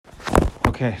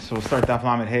Okay, so we'll start Daf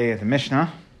Lamed Hey at the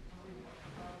Mishnah.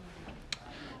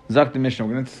 Zak the Mishnah.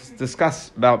 We're going to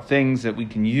discuss about things that we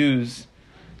can use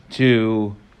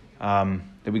to be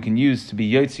Yotzi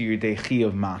Yedei Chi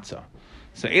of Matzah.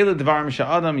 So Eila Devar Misha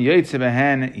Adam Yotzi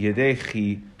Behen Yedei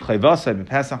Chi Chayvasai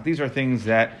B'Pesach. These are things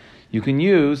that you can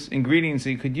use, ingredients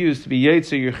that you could use to be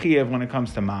Yotzi your Chiyuv when it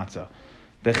comes to Matzah.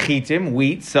 Bechitim,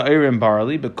 wheat, sa'irim,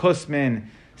 barley, bekusmin,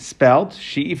 spelt,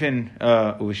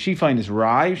 shifain is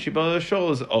rye, shibal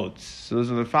shol is oats. So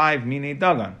those are the 5 minei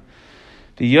dagan.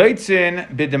 The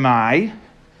yotzin b'demai,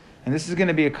 and this is going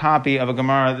to be a copy of a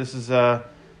Gemara. This is our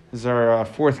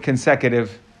 4th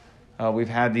consecutive. We've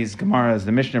had these Gemaras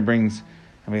the Mishnah brings,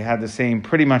 and we had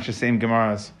pretty much the same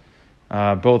Gemaras,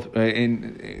 both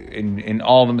in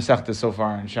all the Masechtas so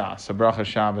far in Shas, so Bracha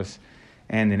Shabbos,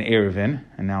 and in Eruvin,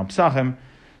 and now Psachim.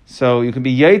 So you can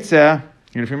be Yotze.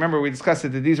 And if you remember, we discussed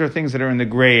it, that these are things that are in the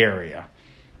gray area.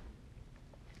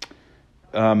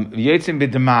 Yotzim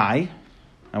b'demai,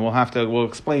 and we'll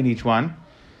explain each one,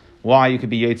 why you could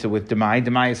be Yotze with demai.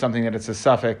 Demai is something that it's a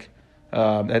suffix,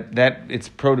 that it's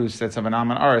produce that's of an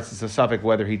Aman Aretz. It's a suffix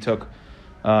whether he took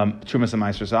Trumas and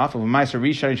Maasers off. Of Maaser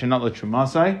Rishain Shenat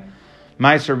LeTrumasai.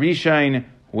 Maaser Rishain,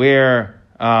 where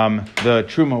the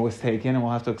Truma was taken, and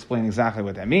we'll have to explain exactly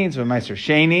what that means. Of Maaser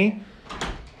Sheni,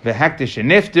 the Hektish and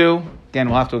Niftu. Again,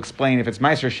 we'll have to explain if it's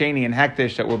Maaser Sheni and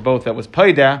Hektish that was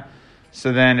Paida.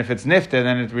 So then, if it's Nifta,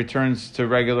 then it returns to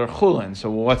regular Chulin.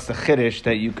 So what's the Chiddush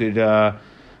that you could?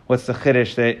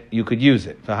 Use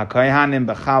it? V'hakohanim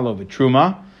b'chalo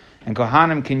v'truma, and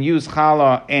Kohanim can use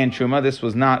Chala and Truma. This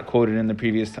was not quoted in the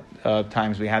previous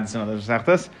times we had this in other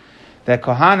Masechtas. That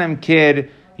Kohanim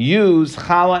could use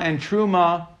Chala and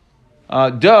Truma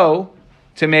dough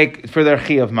to make for their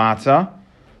Chi of Matzah.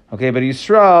 Okay, but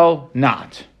Yisrael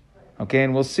not. Okay,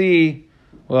 and we'll see.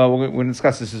 Well, we're going to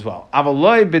discuss this as well.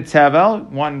 Avaloi b'tevel,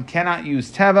 one cannot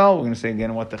use tevel. We're going to say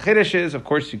again what the chiddush is. Of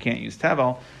course, you can't use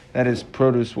tevel. That is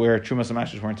produce where trumas and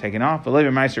mashers weren't taken off. Avaloi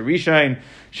b'maiser rishain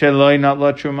sheloi not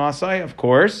la trumasai. Of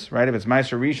course, right? If it's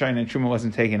maiser rishain and truma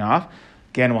wasn't taken off,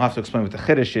 again we'll have to explain what the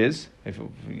chiddush is. If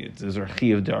those are chi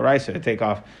of d'oraisa to take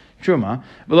off truma.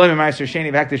 Avaloi b'maiser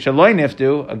sheni v'hektish sheloi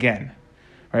niftu. Again.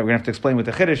 Right, we're going to have to explain what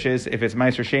the Chiddush is. If it's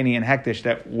Maaser Sheni and Hektish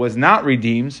that was not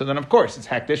redeemed, so then of course it's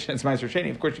Hektish and it's Maaser Sheni.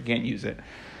 Of course you can't use it.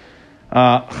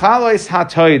 Chalos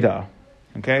HaToida.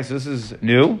 Okay, so this is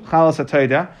new. Chalos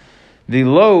HaToida. The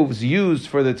loaves used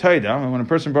for the Toida, when a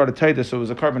person brought a Toida, so it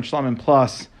was a carbon shlamim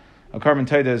plus a carbon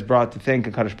Toida is brought to thank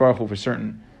HaKadosh Baruch Hu for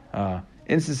certain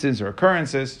instances or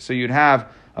occurrences. So you'd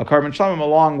have a carbon shlamim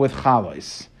along with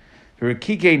Chalos. For a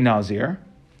Kike Nazir.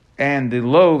 And the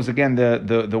loaves, again,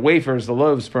 the wafers, the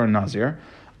loaves for a Nazir.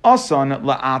 Asan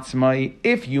la'atzmai,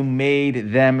 if you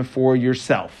made them for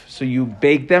yourself. So you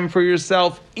bake them for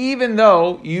yourself, even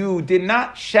though you did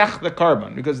not shech the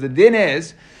carbon. Because the din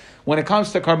is, when it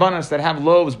comes to karbanos that have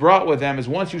loaves brought with them, is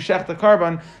once you shech the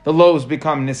carbon, the loaves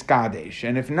become niskadesh.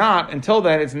 And if not, until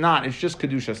then, it's just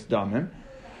kedushas damim.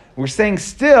 We're saying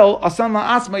still, asan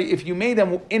la'atzmai, if you made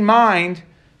them in mind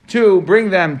to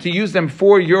bring them, to use them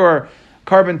for your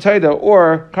carbon taida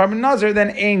or carbon nazir, then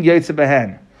ein yotze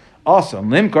behen. Also,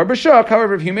 limkar b'shuk.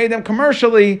 However, if you made them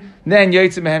commercially, then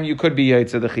yotze behen, you could be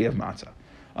yotze the chi of matzah.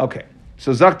 Okay,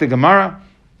 so zak the Gemara.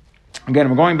 Again,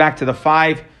 we're going back to the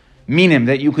 5 minim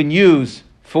that you can use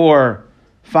for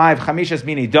 5 chamishas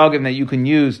mini dagan that you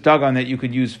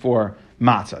can use for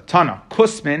matzah. Tana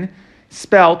kusmin,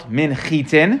 spelt min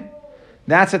chitin.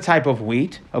 That's a type of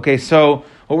wheat. Okay, so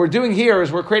what we're doing here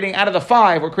is we're creating out of the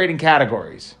 5, we're creating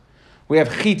categories. We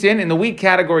have chitin, in the wheat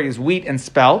category is wheat and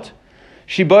spelt.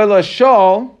 Shibola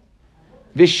shol,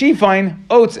 vishifain,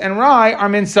 oats and rye are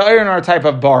min sa'ir and are a type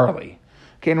of barley.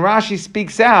 Okay, and Rashi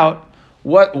speaks out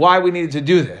why we needed to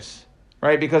do this,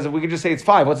 right? Because if we could just say it's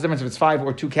 5, what's the difference if it's 5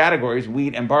 or 2 categories,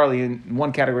 wheat and barley, in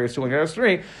one category is 2, one category is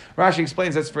 3? Rashi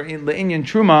explains that's for the Inyan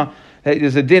Truma, that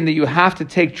there's a din that you have to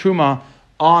take Truma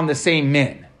on the same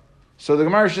min. So the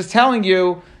Gemara is just telling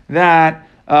you that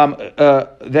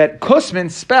that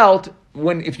kusmin spelt,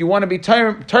 if you want to be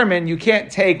termin, you can't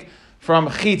take from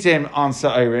chitim on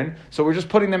sa'irin. So we're just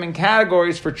putting them in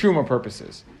categories for truma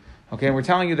purposes. Okay, and we're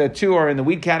telling you that 2 are in the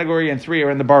wheat category and 3 are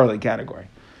in the barley category.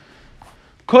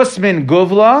 Kusmin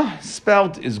guvla,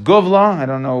 spelt is guvla. I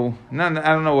don't know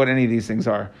what any of these things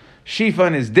are.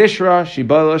 Shifan is dishra.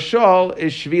 Shibala shol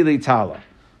is shvili tala.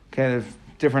 Okay, there's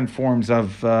different forms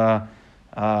of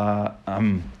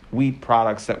wheat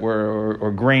products that were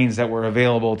or grains that were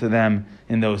available to them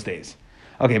in those days.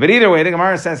 Okay, but either way, the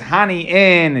Gemara says hani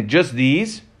in just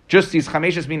these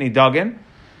chameshas mini dagan,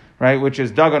 right? Which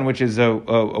is dagan, which is a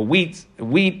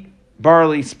wheat,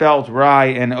 barley, spelt, rye,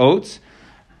 and oats.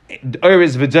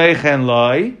 Oiriz v'deichen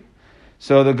loy.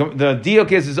 So the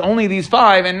diuk is only these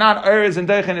 5, and not oiriz and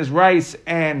deichen is rice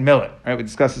and millet. Right? We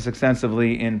discussed this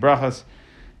extensively in brachas.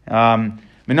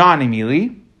 Menani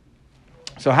mili.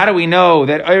 So how do we know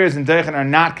that oiriz and deichen are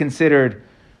not considered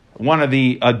one of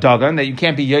the dagan, that you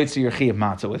can't be yotze your chi of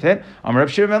matzah with it? Amar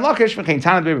Rav Shimon ben Lakish v'chein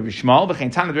tanad b'Rabbi Shmuel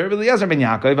v'chein tanad b'Rabbi Eliezer ben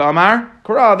Yaakov. Amar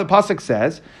Korah, the pasuk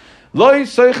says, lo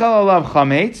yisoichel alav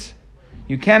chametz.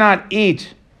 You cannot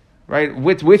eat, right,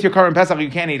 with your current Pesach, you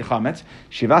can't eat chametz.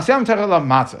 Shivas yom techel alav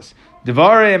matzahs.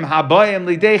 Devarim habayim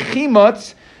lidei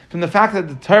chimutz, from the fact that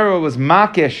the Torah was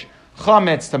makish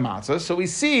chametz to matzah. So we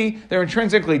see they're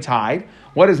intrinsically tied.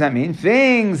 What does that mean?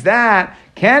 Things that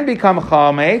can become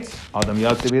chametz, adam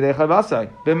yotze b'idei chavasai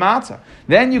b'matzah.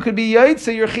 Then you could be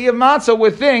yotze your chi of matzah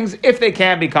with things if they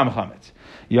can become chametz.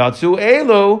 Yatzu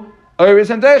elu oiriz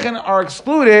and deichen are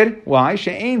excluded. Why?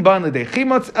 She'ein ban l'dei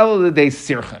chimutz el l'dei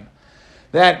sirchen.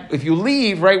 That if you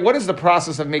leave, right, what is the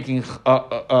process of making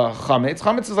chametz?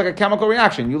 Chametz is like a chemical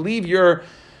reaction. You leave your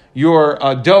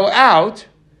dough out,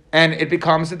 and it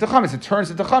becomes into chametz. It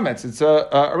turns into chametz. It's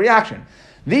a reaction.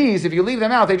 These, if you leave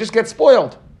them out, they just get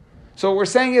spoiled. So what we're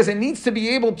saying is it needs to be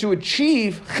able to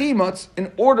achieve chimutz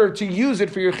in order to use it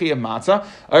for your chi of matzah.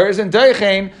 Whereas in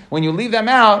deichen, when you leave them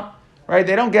out, right,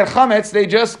 they don't get chametz, they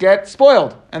just get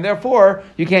spoiled. And therefore,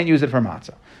 you can't use it for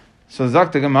matzah. So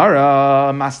Zakta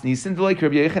Gemara, Masnisin, like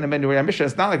Rabbi Yechon and Ben Nuri.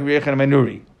 It's not like Rabbi Yechon and Ben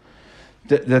Nuri.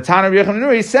 The Tana of Rabbi Yechon and Ben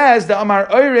Nuri says, the Amar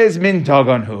Oirez min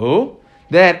dagan hu,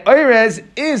 that Oirez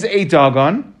is a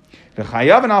dagan,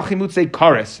 v'chayav and al chimutze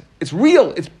kares. It's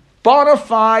real, it's bona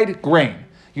fide grain.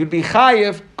 You'd be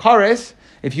chayiv kares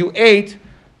if you ate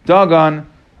dagan,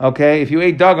 okay, if you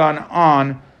ate dagan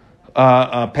on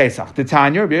Pesach. The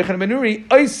Tanya, Rabbi Yechon and Ben Nuri,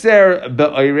 Oiser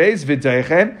be'oirez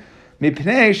v'deichen,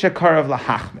 mipnei shekarav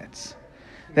lahachmetz,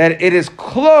 that it is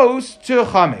close to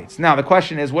chametz. Now the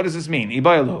question is, what does this mean?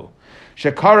 Ibaylu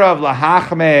shekarav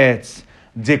lahachmetz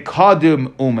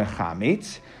dekadum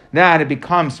umechametz, that it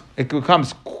becomes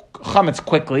chametz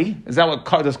quickly. Is that what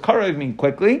does karav mean?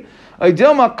 Quickly.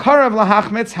 Idilma karav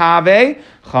lahachmetz have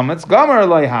chametz gomer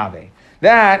loy have,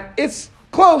 that it's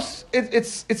close.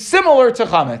 It's similar to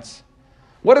chametz.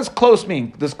 What does close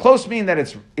mean? Does close mean that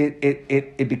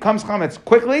it becomes chametz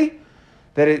quickly,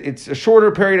 that it's a shorter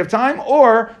period of time,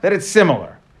 or that it's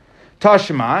similar?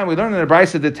 Tashma, we learned in the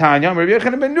Brisa of the Tanya, Rabbi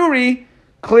Yechon ben Nuri,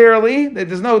 clearly that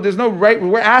there's no right.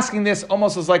 We're asking this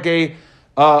almost as like a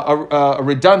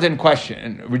redundant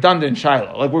question, redundant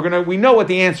shiloh. Like we know what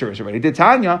the answer is already. The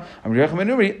Tanya, Rabbi Yechon ben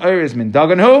Nuri, Oirez min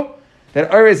dagan hu, that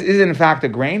oirez is in fact a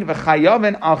grain.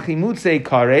 V'chayaven al chimutze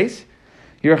kares.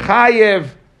 You're chayiv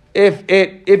if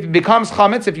it becomes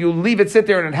chametz, if you leave it sit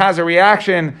there and it has a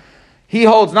reaction. He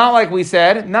holds not like we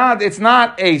said, it's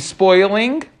not a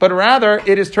spoiling, but rather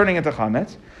it is turning into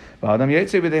chametz.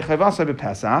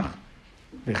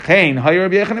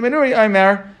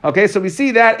 Okay, so we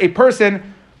see that a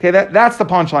person, okay, that's the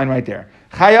punchline right there.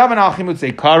 Chayav and al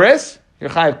chimutze kares, you're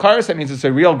chayav kares, that means it's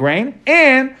a real grain,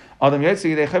 and adam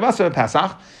yotze b'dei chayvasa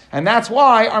b'pesach, and that's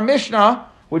why our Mishnah,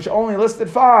 which only listed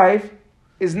 5,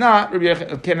 is not like Rabbi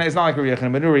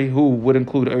Yechon ben Nuri, who would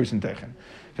include oirez and deichen.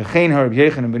 He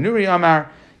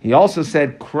also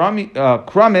said kramis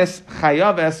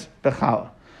chayaves bechala,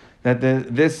 that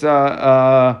this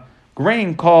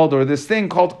grain called, or this thing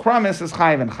called kramis is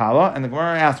chayav and chala. And the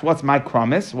Gemara asks, "What's my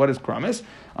kramis? What is kramis?"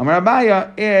 Amar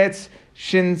Abaya, it's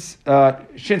shins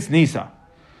nisa.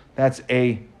 That's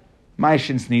my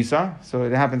shins nisa. So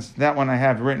it happens. That one I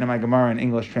have written in my Gemara in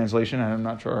English translation, and I'm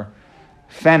not sure.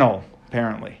 Fennel,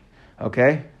 apparently.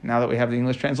 Okay. Now that we have the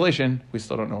English translation, we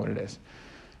still don't know what it is.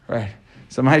 Right.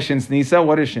 So my shins nisa,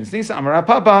 what is shins nisa? Amar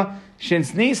Papa,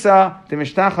 shins nisa de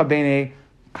mishtacha bene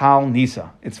kal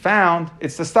nisa. It's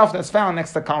the stuff that's found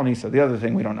next to kal nisa. The other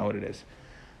thing we don't know what it is.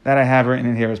 That I have written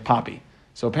in here is poppy.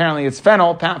 So apparently it's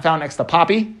fennel found next to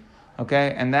poppy.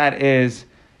 Okay, and that is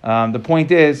the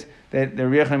point is that the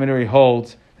Rabbi Yechon ben Nuri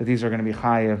holds that these are going to be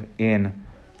chayiv in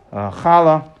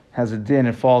challah, has a din,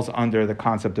 it falls under the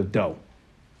concept of dough.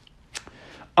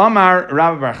 Amar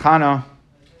Rabbi Bar Chana,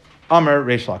 Amar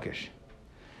Reish Lakish.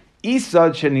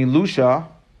 Isad shenilusha,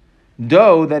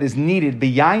 dough that is kneaded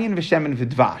beyayin v'shemen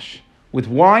v'dvash, with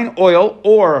wine, oil,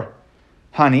 or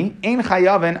honey, ein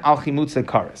chayaven al chimutze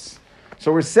kares.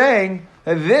 So we're saying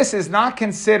that this is not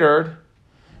considered,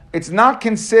 it's not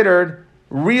considered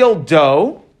real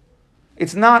dough,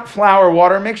 it's not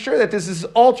flour-water mixture, that this is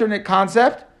alternate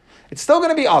concept. It's still going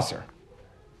to be aser.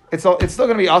 It's still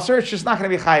going to be aser, it's just not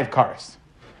going to be chayav kares.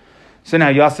 So now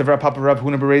Yosef Rav Papa Rav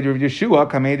Huna Bered Rav Yeshua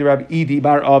Kamed Rav Idi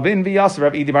Bar Avin v'Yosef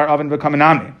Rav Idi Bar Avin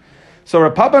v'Kamanami. So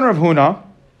Rav Papa and Rav Huna,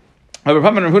 Rav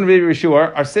Papa and Rav Huna ben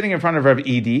Yeshua are sitting in front of Rav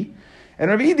Idi, and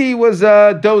Rav Idi was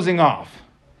dozing off.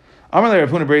 Amalei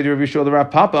Rav Huna ben Yeshua the Rav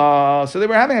Papa. So they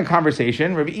were having a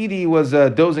conversation. Rav Idi was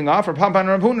dozing off. Rav Papa and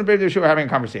Rav Huna ben Yeshua were having a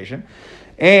conversation,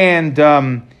 and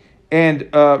Rav Huna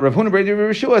ben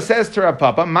Yeshua says to Rav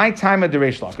Papa, "My time of the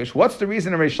Reish Lakish. What's the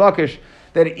reason of Reish Lakish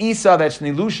that Isa, that's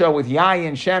Nilusha with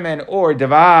Yayin, Shemen, or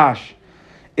Devash,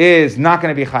 is not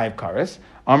going to be Chayiv Kares?"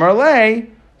 Amar Lei.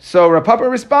 So Rav Papa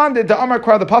responded to Amar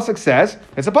Kra. The pasuk says,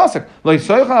 it's a pasuk. Lo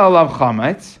yisoicha alav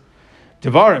chametz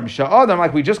devarim sha'adam,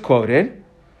 like we just quoted.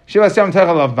 Shiva Siyam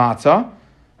Teichel of Matzah.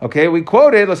 Okay, we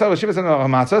quoted Shiva Siyam of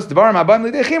Matzah. Devarim Aban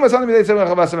Lidechim Asan Yidei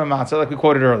Chavasam Matzah, like we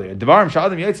quoted earlier. Devarim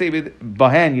Sha'adam Yitzei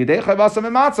Bahen Yidei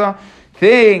Chavasam Matzah.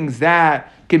 Things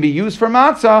that can be used for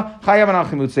matzah Chayav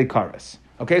and Alchimutze Kares.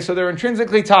 Okay, so they're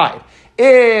intrinsically tied.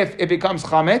 If it becomes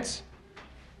chametz,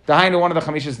 Dahainu, one of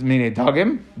the chamishas meaning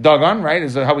dagan, right?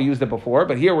 Is how we used it before.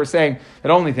 But here we're saying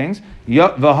that only things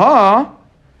vaha,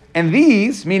 and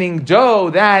these meaning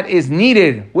dough that is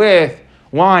kneaded with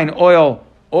wine, oil,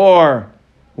 or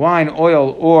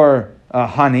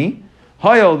honey.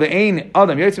 Hoyel the ein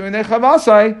adam yotzim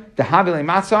nechavasai the havile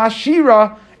matzah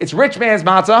ashira. It's rich man's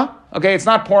matzah. Okay, it's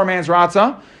not poor man's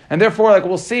matzah, and therefore, like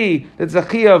we'll see, it's a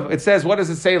chiyuv. It says, what does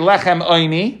it say? Lechem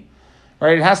oini.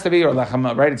 Right, it has to be, or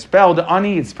lechem, right? It's spelled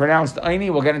ani, it's pronounced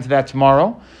aini. We'll get into that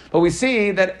tomorrow. But we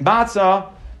see that matzah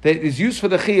that is used for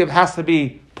the chiyuv has to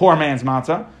be poor man's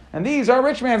matzah. And these are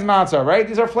rich man's matzah, right?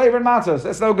 These are flavored matzahs.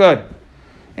 That's no good.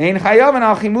 Ein chayav and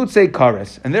alchimutze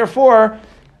kares. And therefore,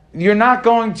 you're not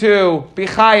going to be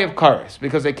chayav kares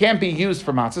because they can't be used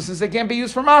for matzah. Since they can't be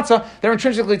used for matzah, they're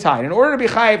intrinsically tied. In order to be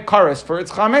chayav kares for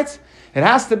its chametz, it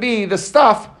has to be the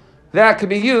stuff that could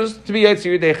be used to be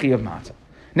yitzir dechi of matzah.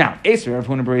 Now, Eser Rav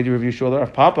Huna ben Yeshua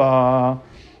Rav Papa,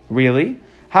 really?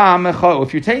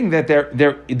 If you're taking that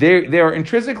they are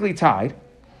intrinsically tied,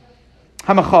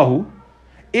 hamachahu.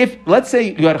 If let's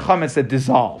say you had chametz that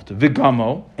dissolved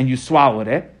vigamo and you swallowed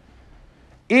it,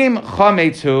 im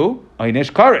chametzu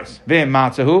einish kares v'im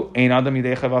matzahu ein adam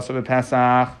yidei chavasa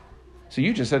b'pesach. So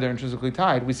you just said they're intrinsically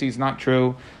tied. We see it's not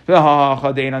true. If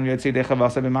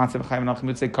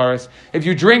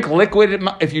you drink liquid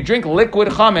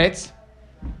chametz.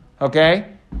 Okay?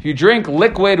 If you drink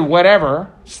liquid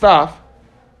whatever stuff,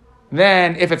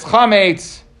 then if it's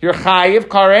chametz, you're chayiv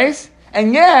kares,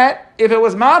 and yet, if it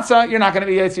was matzah, you're not going to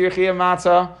be yitzir chayiv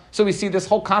matzah. So we see this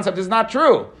whole concept is not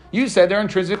true. You said they're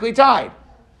intrinsically tied.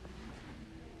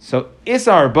 So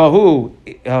Isar Bahu,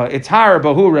 Itar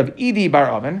Bahu Rav Idi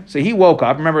Bar Oven, so he woke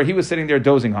up, remember he was sitting there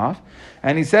dozing off,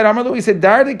 and he said, Amar Lu, he said,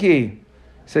 Dardaki,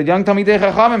 said, Young Talmidei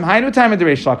Chachamim, Hainu time of the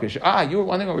Reish Lakish. You were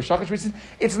wondering what Reish Lakish was.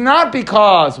 It's not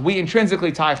because we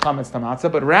intrinsically tie chametz to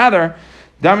matzah, but rather,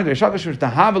 because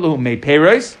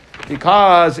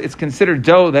it's considered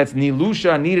dough that's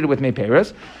nilusha, kneaded with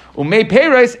meiperes.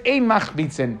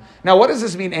 Now, what does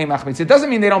this mean, ein machmitzin? It doesn't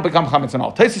mean they don't become chametz and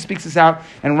all. Tosfos speaks this out,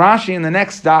 and Rashi in the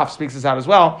next daf speaks this out as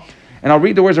well. And I'll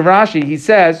read the words of Rashi. He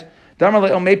says, it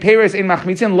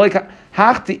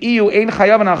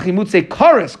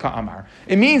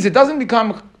means it doesn't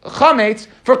become chametz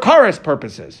for kares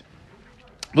purposes.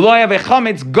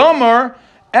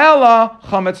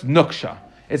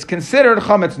 It's considered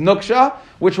chametz nuksha,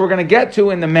 which we're going to get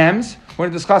to in the mems. We're going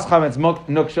to discuss chametz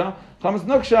nuksha. Chametz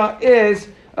nuksha is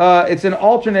it's an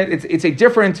alternate. It's a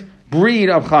different breed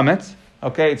of chametz.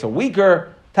 Okay, it's a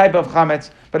weaker type of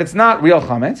chametz, but it's not real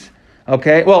chametz.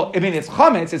 Okay, well, I mean, it's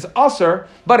chametz, it's aser,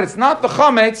 but it's not the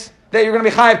chametz that you're going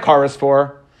to be chayiv kares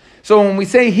for. So when we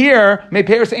say here,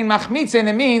 meiperes ein machmitzin,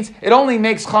 it means it only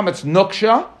makes chametz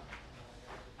nuksha.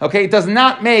 Okay, it does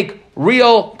not make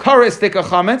real karestik of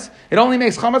chametz. It only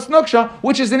makes chametz nuksha,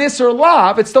 which is an iser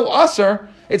lav. It's still aser.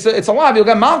 It's a lav. You'll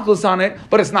get malchus on it,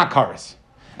 but it's not kares.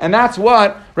 And that's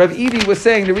what Rav Idi was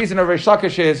saying. The reason of Reish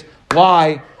Lakish is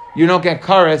why you don't get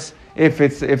kares if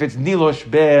it's nilush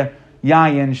be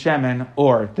yayin, shemen,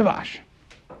 or devash.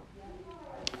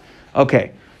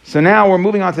 Okay, so now we're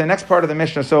moving on to the next part of the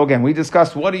Mishnah. So again, we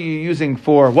discussed what are you using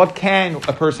for, what can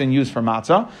a person use for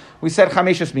matzah. We said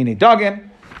chameshus mini dagan,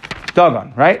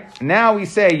 right? Now we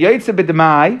say yotze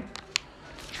b'demai.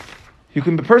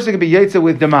 The person can be yotze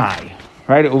with demai,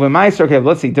 right? Okay,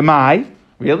 let's see, demai.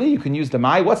 Really? You can use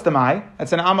demai? What's demai?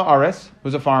 That's an Amma Aretz,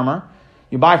 who's a farmer.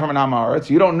 You buy from an Amma Aretz.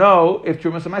 You don't know if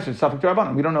Trumas and Meiser is Safek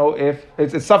D'Rabbanan. We don't know if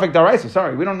it's Safek D'Oraisa.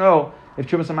 Sorry, we don't know if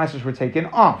Trumas and Meisers were taken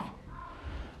off.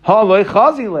 Haloi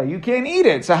chazile. You can't eat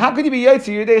it. So how could you be yotze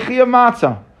yudei chiyuv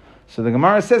matzah? So the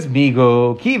Gemara says,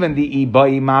 Migo kiven di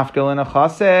ibai mafkel in a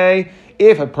chase.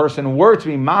 if a person were to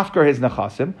be mafker his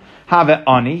nechasim, have an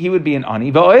ani, he would be an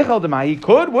ani. V'oichel demai, he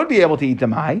would be able to eat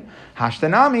demai.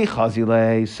 Hashtanami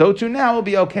chazile, so too now will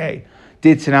be okay.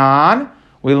 Ditnan,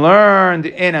 we learned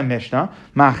in a Mishnah,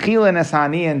 machilin es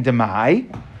aniyim demai,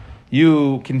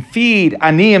 you can feed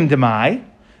aniyim demai,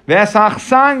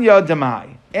 v'esachsanya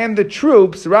demai. And the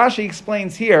troops, Rashi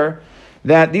explains here,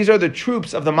 that these are the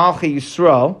troops of the Malchi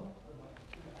Yisrael,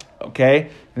 okay,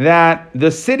 that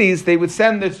the cities, they would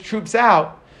send the troops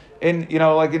out in,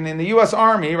 like in the U.S.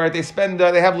 Army, right,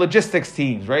 they have logistics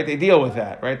teams, right, they deal with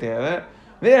that, right,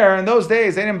 there, in those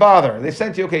days, they didn't bother. They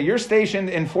said to you, okay, you're stationed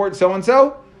in Fort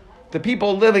so-and-so, the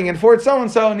people living in Fort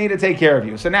so-and-so need to take care of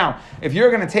you. So now, if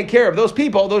you're going to take care of those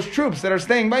people, those troops that are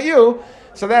staying by you,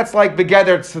 so that's like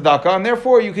begeder tzedakah, and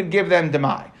therefore you can give them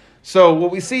demai. So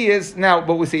what we see is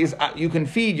you can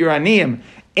feed your aniyim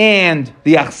and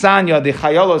the achsanya, the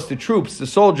chayalos, the troops, the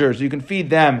soldiers, you can feed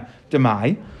them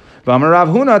demai.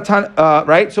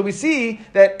 Right? So we see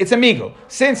that it's a migu.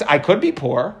 Since I could be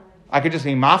poor, I could just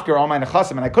be mafker all my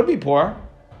nechasim, and I could be poor.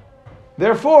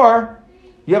 Therefore,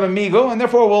 you have a migu, and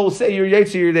therefore we'll say your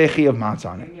yetzer yirdechi of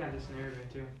matzah on it. Yeah, this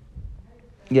narrative too.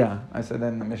 Yeah, I said that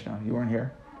in the Mishnah. You weren't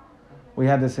here. We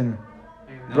had this in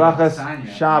Brachas,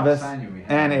 Shabbos,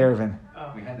 and Erevin.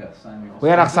 Oh. We had that Sanya. We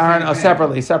had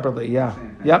Achsaron separately. Yeah.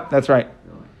 Yep, that's right.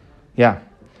 Yeah.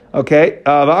 Okay.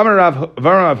 That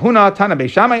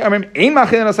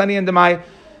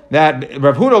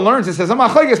Rav Huda learns, it says,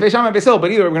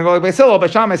 but either we're going to go like Beis Hillel,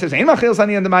 but Shammai says,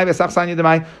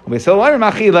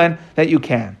 that you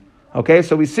can. Okay,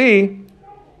 so we see,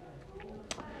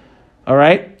 all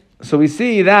right, so we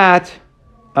see that,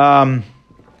 that's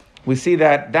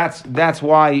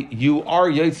why you are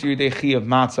Yotzer Yidei of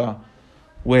Matzah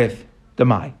with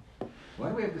Demai. Why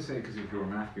do we have to say, because if you're a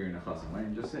mafker, you're in a chazan? Why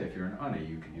didn't you just say, if you're an ani,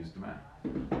 you could use Demai?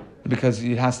 Because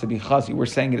it has to be chazi. We're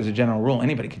saying it as a general rule.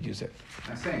 Anybody could use it.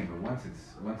 I'm saying, but once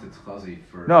it's chazi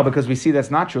for... No, because we see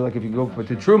that's not true. Like if you go with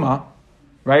the truma,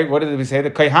 right? What did we say? The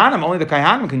kaihanim, only the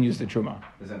kaihanim can use the truma.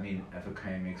 Does that mean if a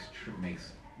kain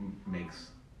makes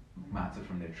matzah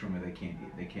from their truma,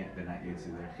 they're not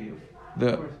yetzer their chiyuv?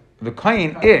 The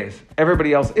kain is,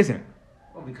 everybody else isn't.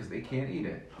 Well, because they can't eat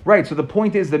it. Right, so the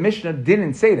point is the Mishnah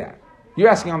didn't say that. You're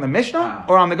asking on the Mishnah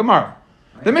or on the Gemara?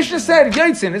 The Mishnah said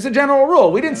Yaitzin. It's a general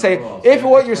rule. We didn't say, if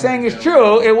what you're saying is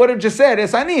true, it would have just said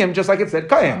Esaniyim, just like it said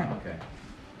Kayin. Okay.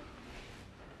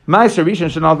 Ma'aser Rishon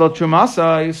Shenal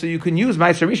Trumasa, so you can use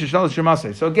Ma'aser Rishon Shenal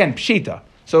Trumasa. So again, Pshita.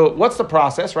 So what's the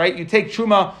process, right? You take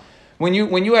Truma, when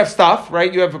you have stuff,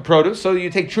 right, you have a produce, so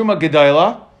you take Truma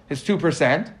Gedaila, it's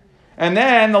 2%, and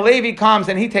then the Levi comes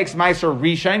and he takes Ma'aser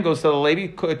Rishon, goes to the Levi,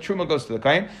 Truma goes to the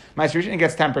Kayin, Ma'aser Rishon, and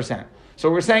gets 10%. So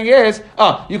what we're saying is,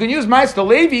 you can use Ma'aser, the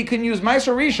Levi can use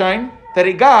Ma'aser Rishon that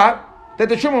he got, that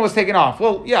the Truma was taken off.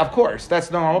 Well, yeah, of course, that's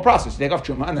the normal process. You take off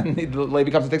Truma, and then the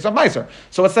Levi comes and takes off Ma'aser.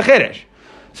 So what's the Chiddush?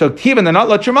 So even the not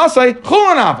let Truma say,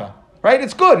 Chulanava. Right?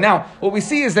 It's good. Now, what we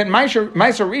see is that Ma'aser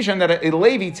Rishon that a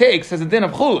Levi takes has a din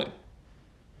of Chulin.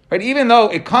 Right? Even though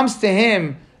it comes to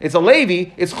him, it's a Levi,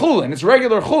 it's Chulin, it's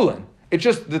regular Chulin. It's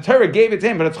just the Torah gave it to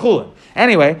him, but it's Chulin.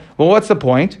 Anyway, well, what's the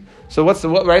point? So what's the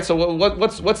right? So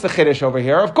what's the chiddush over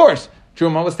here? Of course,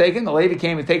 Truma was taken. The Levi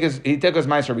came. He took his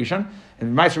Ma'aser Rishon,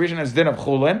 and Ma'aser Rishon has din of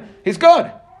Chulin. He's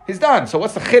good. He's done. So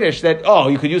what's the chiddush that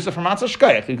you could use it for matzah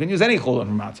shkayach? You can use any Chulin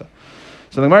for matzah.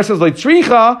 So the Gemara says like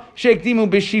Tricha sheik dimu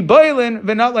b'shibailin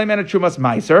v'nat leimena Trumas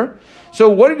Ma'aser. So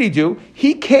what did he do?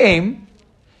 He came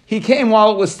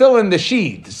while it was still in the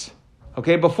sheaths.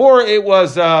 Okay, before it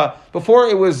was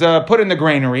put in the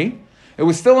granary. It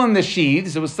was still in the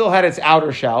sheaths. It still had its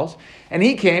outer shells. And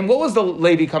he came. What was the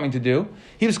Levi coming to do?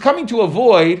 He was coming to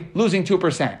avoid losing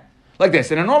 2%. Like this.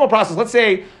 In a normal process, let's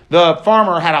say the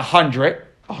farmer had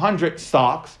 100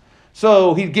 stalks.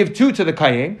 So he'd give 2 to the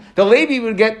Kayin. The Levi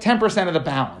would get 10% of the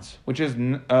balance, which is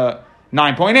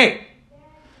 9.8.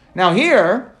 Now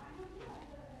here,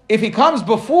 if he comes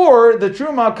before the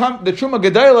Truma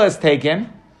Gedaila is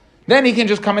taken, then he can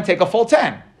just come and take a full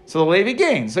 10. So the Levi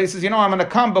gains. So he says, I'm going to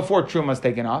come before Truma is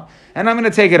taken off, and I'm going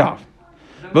to take it off.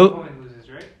 Then the Kohen loses,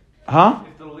 right? Huh?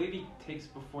 If the Levi takes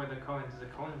before the Kohen, does the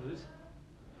Kohen lose?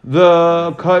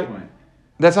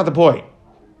 That's not the point.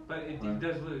 But it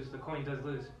does lose. The Kohen does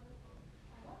lose.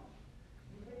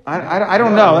 I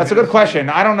don't know. That's a good question.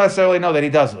 I don't necessarily know that he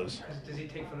does lose. Does he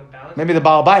take from the balance? Maybe the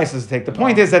Baal Bias does take. The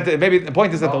point is that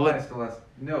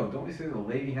No, don't we say the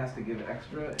Levi has to give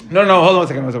extra? No, hold on one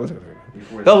second.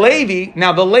 The Levi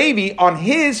on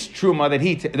his truma that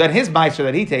his meiser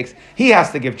that he takes, he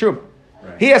has to give truma.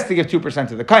 Right. He has to give 2%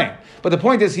 to the Kain. But the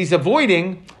point is, he's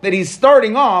avoiding that he's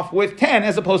starting off with 10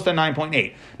 as opposed to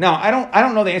 9.8. Now, I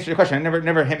don't know the answer to your question. It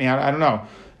never hit me. I don't know.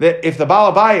 That if the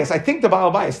Baal Abayis, I think the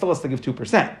Baal Abayis still has to give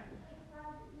 2%.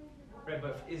 Right,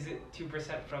 but is it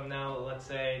 2% from now, let's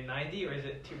say 90, or is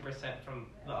it 2% from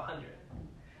the 100?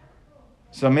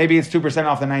 So maybe it's 2%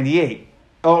 off the 98.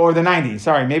 Oh, or the 90.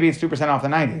 Sorry, maybe it's 2% off the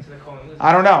 90. So the Kohen loses.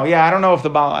 I don't know. Yeah, I don't know if the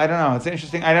Baal, I don't know. It's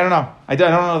interesting. I don't know. I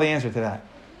don't know the answer to that.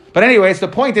 But anyways, the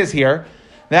point is here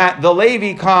that the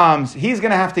Levi comes, he's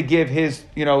going to have to give his,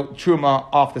 truma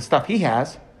off the stuff he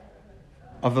has,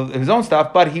 of his own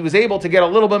stuff, but he was able to get a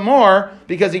little bit more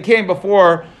because he came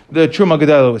before the truma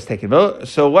gedolah was taken.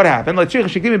 So what happened? He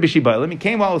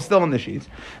came while it was still in the sheets.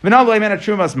 He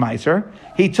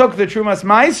took the trumas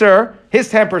meiser, his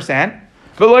 10%,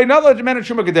 but right,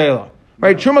 truma gedolah.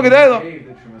 He gave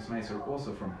the Trumas Meiser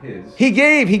also from his. He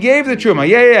gave the truma.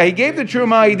 Yeah. He gave the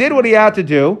truma. He did what he had to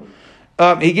do.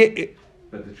 He gave.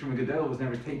 But the Truma Gedolah was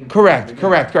never taken. Correct.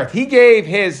 He gave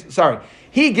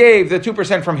the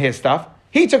 2% from his stuff.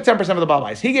 He took 10% of the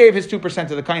balais. He gave his 2%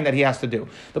 to the kind that he has to do.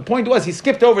 The point was he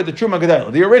skipped over the Truma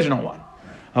Gedolah, the original one.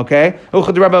 Okay?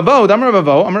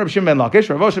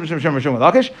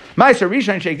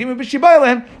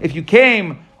 If you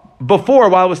came before,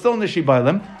 while it was still in the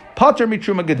Shibailim, Pater mi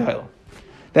Truma Gedolah.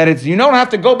 That it's, you don't have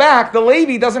to go back, the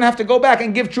Levi doesn't have to go back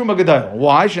and give Truma Gedolah.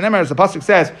 Why? Shenemar, as the Pasuk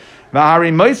says,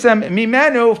 V'hari moisem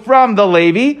mimenu, from the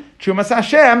Levi, Trumas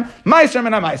Hashem, Meiser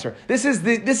min ha-Meiser. This is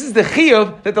the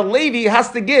chiyuv that the Levi has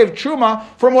to give Truma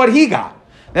from what he got.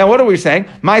 Now, what are we saying?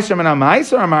 Meiser min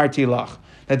ha-Meiser, amarti lach.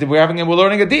 That we're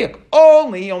learning a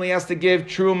diak. He only has to give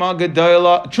Truma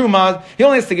Gedolah, he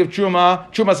only has to give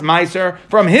Trumas Meiser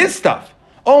from his stuff.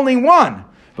 Only one.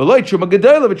 He doesn't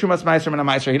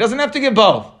have to give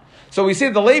both. So we see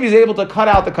that the Levi is able to cut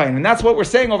out the kain. And that's what we're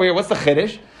saying over here. What's the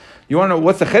chiddush? You want to know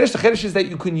what's the chiddush? The chiddush is that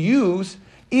you can use,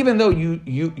 even though you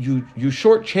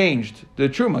shortchanged the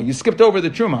truma, you skipped over the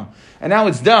truma, and now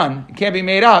it's done, it can't be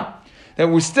made up, that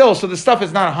we're still, so the stuff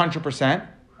is not 100%.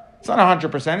 It's not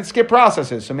 100%, it's skip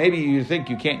processes. So maybe you think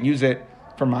you can't use it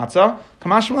for matzah.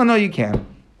 Kamashma, no, you can.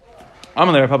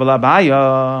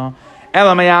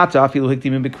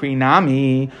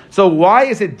 So why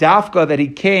is it dafka that he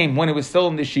came when it was still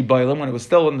in the shibolim, when it was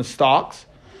still in the stalks?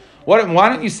 Why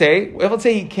don't you say, let's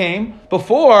say he came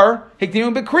before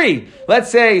hiktimim b'kri. Let's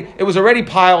say it was already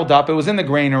piled up, it was in the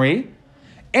granary,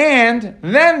 and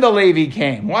then the Levi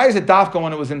came. Why is it dafka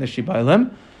when it was in the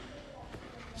shibolim?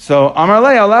 So Amar le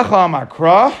alecha amar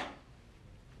krah.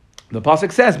 The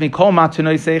pasuk says, Mikol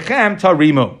matunoi seichem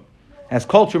tarimu. As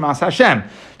kol trumas Hashem,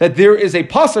 that there is a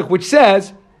pasuk which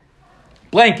says,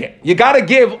 blanket. You got to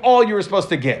give all you were supposed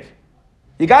to give.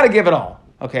 You got to give it all.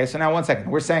 Okay, so now 1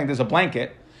 second. We're saying there's a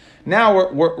blanket.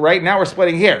 Now we're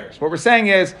splitting hairs. What we're saying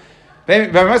is,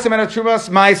 right? The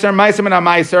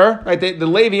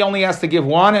Levi only has to give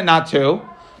one and not two,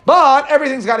 but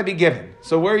everything's got to be given.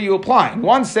 So where are you applying?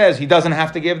 One says he doesn't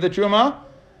have to give the truma.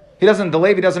 The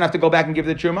Levi doesn't have to go back and give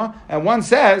the truma, and one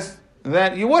says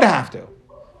that you would have to.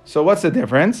 So what's the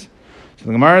difference? So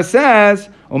the Gemara says,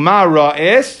 Umar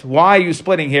ra'is, why are you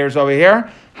splitting hairs over here?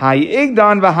 Hai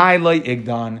igdan v'hai lo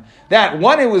igdan. That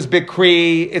one, it was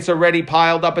bikri, it's already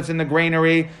piled up, it's in the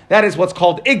granary. That is what's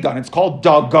called igdan. It's called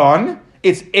dagon.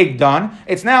 It's igdan.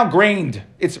 It's now grained.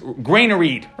 It's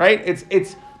granaried, right?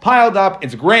 It's piled up,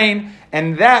 it's grain.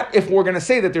 And that, if we're going to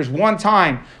say that there's one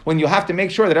time when you have to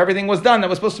make sure that everything was done that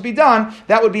was supposed to be done,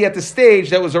 that would be at the stage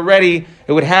that was already,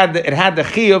 it had the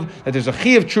chiyuv, that there's a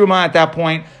chiyuv truma at that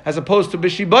point, as opposed to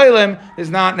b'shibolim, there's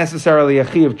not necessarily a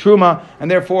chiyuv truma, and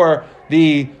therefore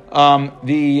the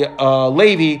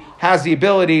Levi has the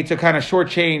ability to kind of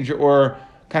shortchange or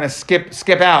kind of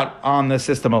skip out on the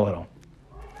system a little.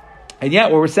 And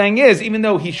yet, what we're saying is, even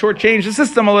though he shortchanged the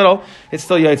system a little, it's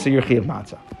still Yaitzer Yer Chiyuv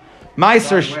Matzah. By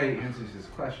the way, he answers his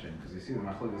question, because you see the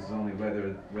machlokes is only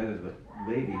whether the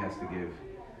Levi has to give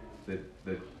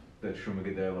the Truma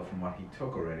Gedolah from what he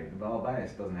took already. The Baal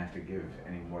Bayis doesn't have to give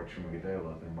any more Truma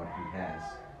Gedolah than what he has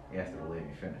after the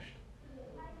Levi finished.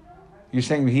 You're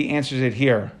saying he answers it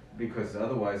here. Because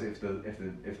otherwise, if the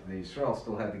Yisrael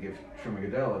still had to give Truma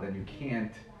Gedolah, then you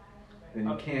can't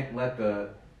let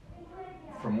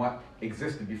from what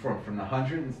existed before, from the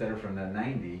 100 instead of from the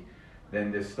 90,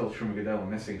 then there's still Truma Gedolah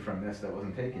missing from this that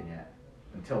wasn't taken yet.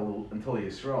 Until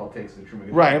Yisrael takes the Truma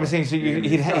Gedolah. Right, I'm saying, so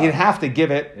he'd have to give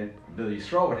it. The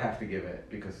Yisrael would have to give it,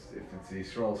 because if it's the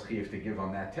Yisrael's chiyuv to give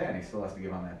on that 10, he still has to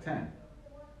give on that 10.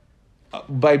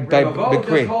 By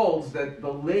just holds that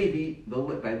by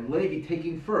Levi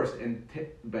taking first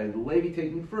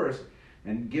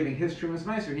and giving his Trumas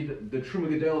Meiser, the Truma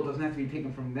Gedolah doesn't have to be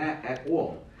taken from that at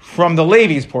all. From the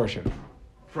Levi's portion.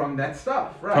 from that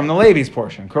stuff, right? From the Levi's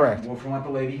portion, correct. Or from what the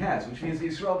Levi has, which means the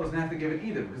Yisrael doesn't have to give it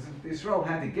either. Because if the Yisrael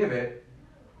had to give it,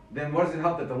 then what does it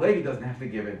help that the Levi doesn't have to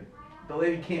give it? The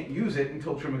Levi can't use it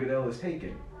until Truma Gedela is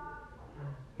taken.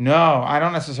 No, I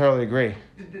don't necessarily agree.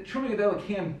 The Truma Gedela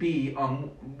can't be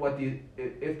on what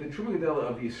if the Truma Gedela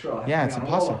of the Yisrael has It's to a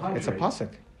be on all pasuk. 100. It's a pasuk.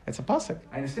 It's a pasuk.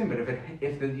 I understand, but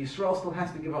if the Yisrael still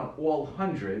has to give on all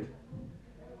 100,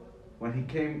 when he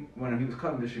was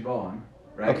cutting the Shivan,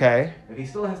 right? Okay. If he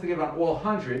still has to give on all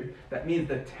 100, that means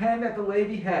the 10 that the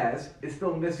Levi has is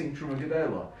still missing Truma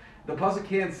Gedela. The pasuk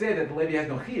can't say that the Levi has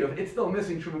no chiyuv. It's still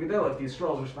missing Truma Gedela if the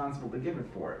Yisrael is responsible to give it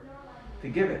for it,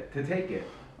 to take it.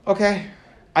 Okay,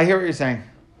 I hear what you're saying.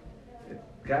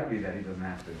 It's got to be that he doesn't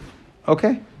have to.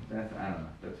 Okay. I don't know.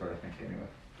 That's what I think anyway.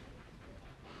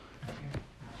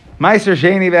 Meiser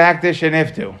Sheni v'Hektish and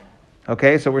Iftu.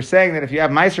 Okay, so we're saying that if you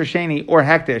have Meiser Sheni or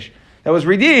Hektish that was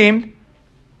redeemed,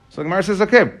 so the Gemara says,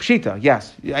 okay, Pshita,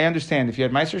 yes, I understand. If you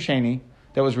had Meiser Sheni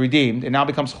that was redeemed, it now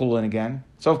becomes Chulin again.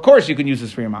 So of course you can use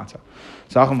this for your matzah.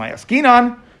 So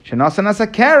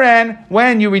Karen,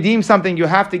 when you redeem something, you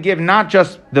have to give not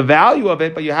just the value of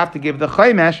it, but you have to give the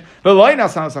chaymesh.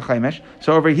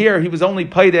 So over here, he was only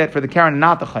paid it for the Karen,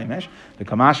 not the chaymesh. The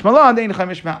kamash malan, the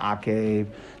chaymesh ma'akev.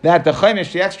 That the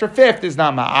chaymesh, the extra fifth, is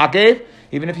not ma'akev,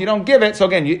 even if you don't give it. So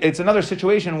again, it's another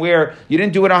situation where you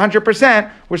didn't do it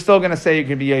 100%. We're still going to say you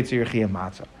can be yetzer your chiyuv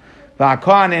matzah.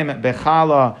 Va'kohanim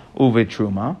bechala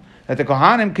uvetruma. That the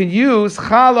kohanim can use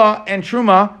chala and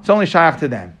truma. It's only shayach to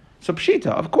them. So pshita,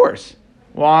 of course.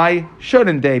 Why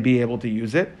shouldn't they be able to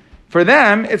use it? For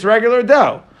them, it's regular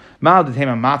dough.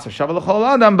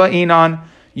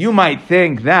 You might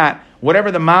think that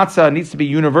whatever the matzah needs to be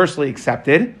universally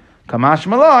accepted. Kamash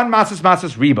malon,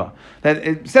 matzahs riba. That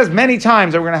it says many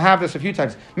times, and we're going to have this a few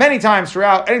times, many times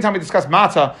throughout, anytime we discuss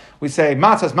matzah, we say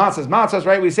matzahs,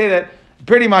 right? We say that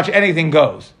pretty much anything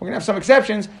goes. We're going to have some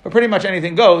exceptions, but pretty much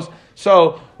anything goes.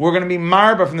 So we're going to be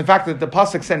marba from the fact that the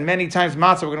pasuk said many times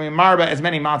matzah. We're going to be marba as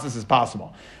many matzahs as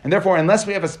possible. And therefore, unless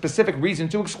we have a specific reason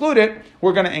to exclude it,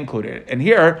 we're going to include it. And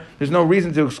here, there's no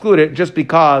reason to exclude it just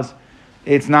because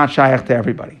it's not shayach to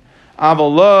everybody.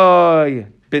 Avaloi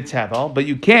b'tevel, but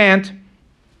you can't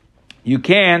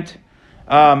use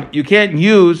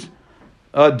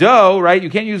dough, right? You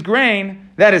can't use grain.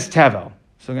 That is tevel.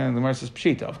 So again, the Gemara says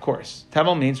pshita, of course.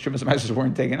 Tevel means Trumas Meiser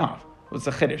weren't taken off. What's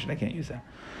the chiddush? They can't use that.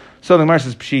 So the Gemara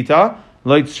says pshita.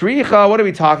 Loitzricha. What are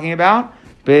we talking about?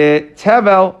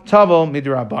 Tevel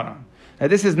midrabanan. Now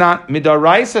this is not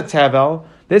midaraisa tevel.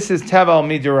 This is tevel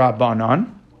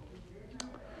midrabanan.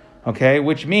 Okay,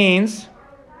 which means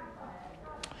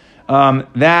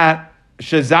that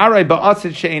shezarei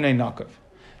ba'atzit she'enei nakav.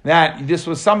 That this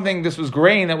was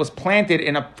grain that was planted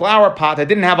in a flower pot that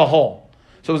didn't have a hole.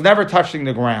 So it was never touching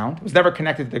the ground. It was never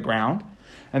connected to the ground.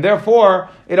 And therefore,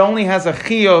 it only has a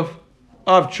chiyuv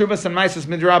of Truvas and Maisus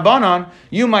Midrabanan.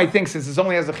 You might think, since it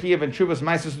only has a chiyuv and Truvas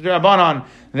Maisus Midrabanan,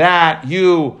 that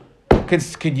you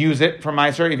could use it for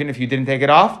Maiser even if you didn't take it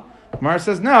off. Gemara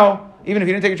says no. Even if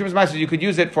you didn't take a Truvas Maisus, you could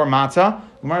use it for matzah.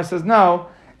 Gemara says no.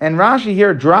 And Rashi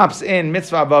here drops in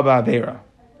mitzvah baba avera.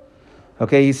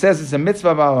 Okay, he says it's a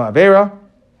mitzvah baba avera.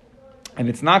 And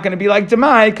it's not going to be like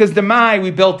Demai, because Demai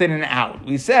we built in and out.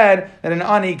 We said that an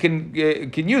ani can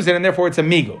use it, and therefore it's a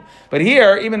migu. But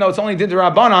here, even though it's only din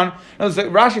d'Rabbanan,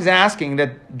 Rashi's asking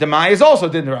that Demai is also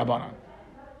din d'Rabbanan.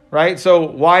 Right? So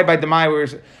why by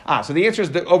Demai? So the answer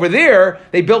is that over there,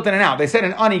 they built in and out. They said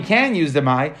an ani can use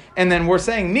Demai, and then we're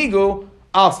saying migu,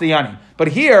 als the ani. But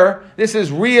here, this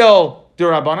is real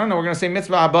d'Rabbanan, and we're going to say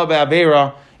mitzvah abba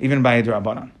be'avera, even by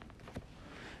d'Rabbanan.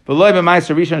 So the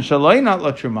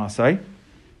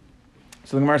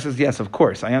Gemara says, yes, of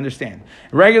course, I understand.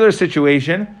 Regular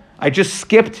situation, I just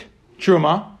skipped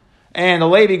Truma, and the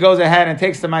lady goes ahead and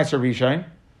takes the Meiser Rishon,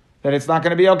 that it's not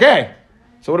going to be okay.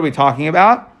 So what are we talking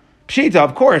about? Pshita,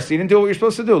 of course, you didn't do what you're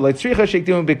supposed to do.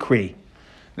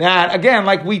 That, again,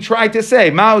 like we tried to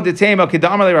say,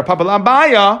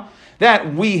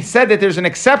 that we said that there's an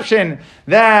exception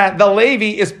that the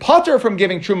Levi is putter from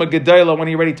giving Truma Gedola when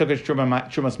he already took his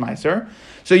Trumas Meiser.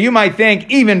 So you might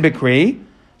think, even Bikri.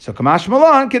 So Kamash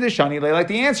Malan, Kiddishani, like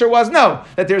the answer was no,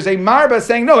 that there's a Marba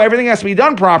saying, no, everything has to be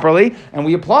done properly, and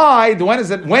we applied,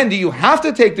 when do you have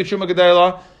to take the Truma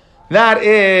Gedola? That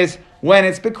is when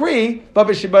it's Bikri, but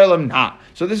B'Shibaylam not.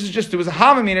 So there was a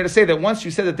Havamina to say that once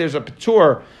you said that there's a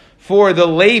Patur for the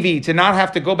Levi to not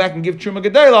have to go back and give Truma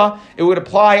Gedola, it would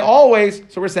apply always.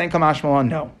 So we're saying Kamash Malan,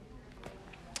 no.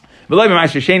 Again,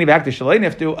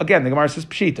 the Gemara says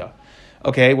Pshita.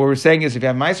 Okay, what we're saying is if you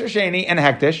have Meiser Sheni and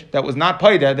Hektish, that was not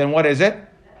Paida, then what is it?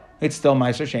 It's still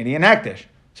Meiser Sheni and Hektish.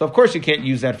 So of course you can't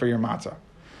use that for your matzah.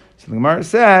 So the Gemara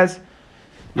says,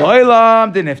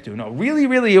 Lo'ilam de niftu. No,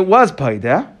 really, it was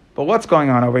paida. But what's going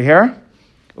on over here?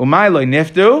 Umay loy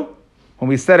niftu. When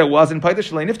we said it wasn't paida,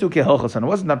 shalei niftu kehilchasan. It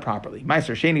wasn't done properly.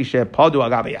 Meiser sheni she padu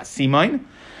agabe asimain.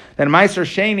 Then meiser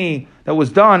sheni that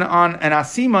was done on an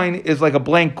asimain is like a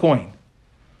blank coin.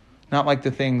 Not like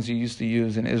the things you used to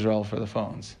use in Israel for the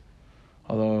phones.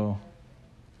 Although,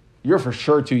 you're for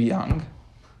sure too young.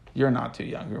 You're not too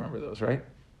young. You remember those, right?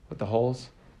 With the holes?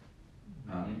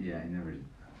 Yeah, I never...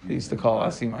 They used to call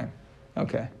asimain.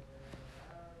 Okay.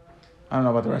 I don't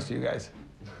know about the rest of you guys.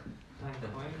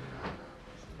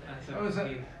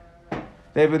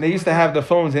 They used to have the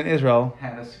phones in Israel.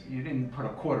 You didn't put a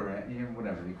quarter in,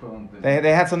 whatever, the equivalent.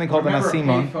 They had something called an asimon.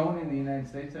 Remember a payphone in the United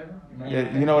States ever?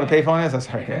 Yeah, you know what a payphone is? I'm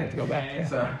sorry, I have to go back. Yeah.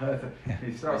 So,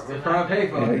 you start from a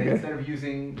payphone, instead of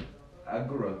using a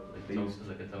guru, they used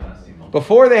like a asimon.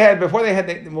 Before they had,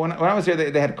 when I was here,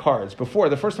 they had cards. The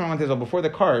first time I went to Israel, before the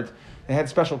cards, they had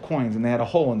special coins and they had a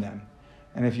hole in them.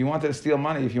 And if you wanted to steal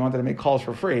money, if you wanted to make calls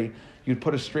for free, you'd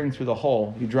put a string through the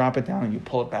hole, you drop it down, and you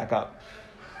pull it back up.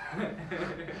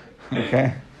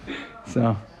 Okay?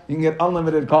 So you can get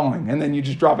unlimited calling, and then you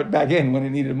just drop it back in when it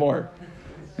needed more.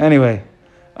 Anyway,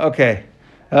 okay.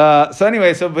 But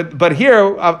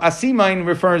here, asimain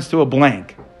refers to a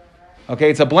blank. Okay,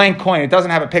 it's a blank coin. It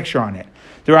doesn't have a picture on it.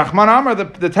 The Rahman Amar,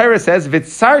 the Torah says,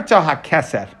 "Vitzarta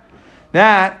hakesef,"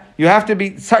 that you have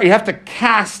to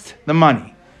cast the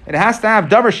money. It has to have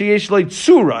davar sheyesh lo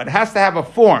tzura. It has to have a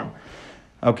form.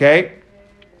 Okay?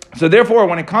 So therefore,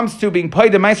 when it comes to being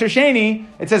paid the meiser sheni,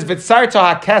 it says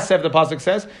vitzarta hakesef, the pasuk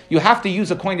says, you have to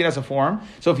use a coin that has a form.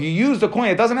 So if you use the coin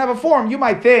that doesn't have a form, you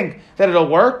might think that it'll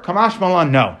work. Kamash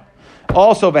malan, no.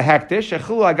 Also, v'hektish,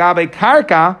 shechulu agabe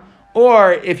karka,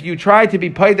 or if you try to be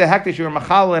paid the hektish, you're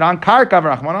machal on karka,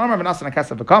 v'rachman amar v'nasan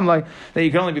hakesef v'kamlai, that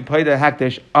you can only be paid the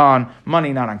hektish on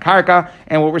money, not on karka.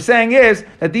 And what we're saying is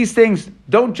that these things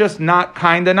don't just not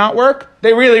work,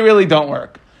 they really don't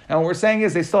work. And what we're saying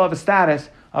is they still have a status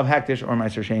of hektish or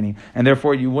meiser sheni, and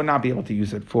therefore you would not be able to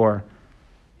use it for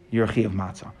your chi of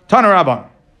matzah. Tana Rabban.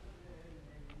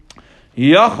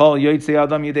 Yachol yotzei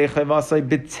adam yidei chavasai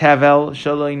b'tevel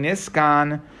shaloi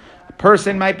niskan. A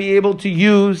person might be able to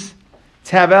use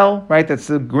tevel, right? That's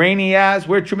the grain he has,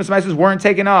 where trumas maisers weren't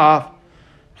taken off.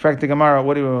 Frak the Gemara.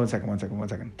 One second.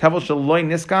 Tevel shaloi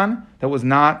niskan. That was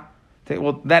not.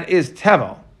 Well, that is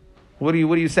tevel. What are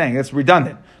you saying? That's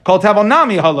redundant. Called tevel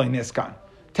nami haloi niskan.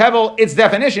 Tevel, its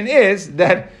definition is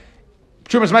that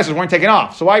Trumas Maisers weren't taken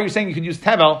off. So why are you saying you could use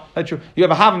Tevel? You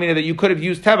have a Havamina that you could have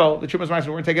used Tevel, the Trumas Maisers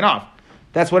weren't taken off.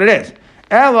 That's what it is.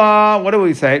 Ella, what do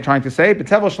we say? Trying to say, but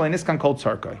Tevel shlei niskan kol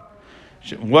tzarkoi.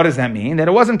 What does that mean? That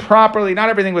it wasn't properly, not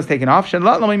everything was taken off.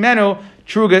 Shenlat lo mimenu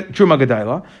truma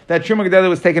gedayla. That truma gedayla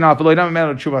was taken off, v'lo yidam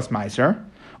mimenu trumas meiser,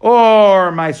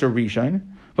 or meiser rishon,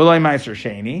 v'lo meiser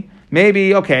sheni.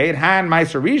 Maybe, it had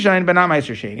Meiser Rishon, but not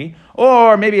Meiser Sheni.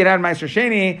 Or maybe it had Meiser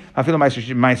Sheni, I feel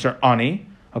Meiser Ani.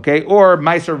 Okay, or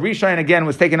Meiser Rishon again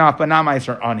was taken off, but not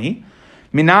Meiser Ani.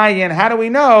 Minayin, how do we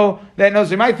know that? No,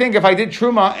 so you might think if I did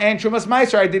Truma and Trumas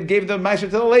Meiser, gave the Meiser to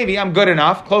the Levi, I'm good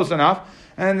enough, close enough.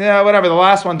 And whatever, the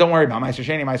last one, don't worry about Meiser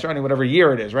Sheni, Meiser Ani, whatever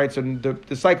year it is, right? So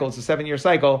the cycle, it's a 7-year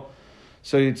cycle.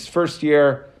 So it's first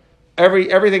year,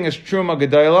 everything is Truma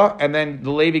Gedola, and then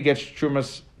the Levi gets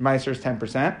Trumas Meiser's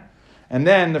 10%. And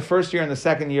then the first year and the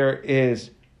second year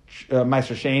is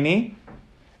Meiser Sheni.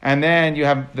 And then you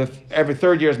have every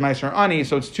third year is Meiser Ani.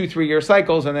 So it's 2 3-year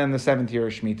cycles. And then the 7th year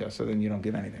is Shemitah. So then you don't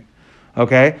give anything.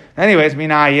 Okay? Anyways,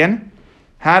 Minayin.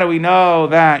 How do we know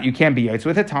that you can't be yaitz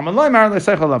with it? Talmud loymar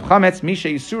l'seichel of chametz. Misha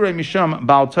yisurei mishum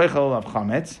bal toichel of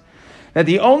chametz. That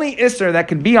the only isser that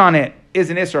can be on it is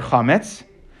an isser chametz.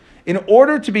 In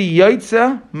order to be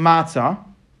yaitza matzah,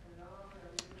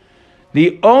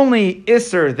 the only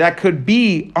isser that could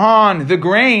be on the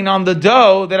grain, on the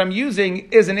dough that I'm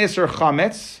using is an isser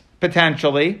chametz,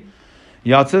 potentially.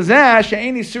 Yatzazeh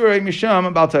she'ein isurei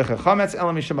mishum bal toichel chametz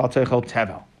ela mishum bal toichel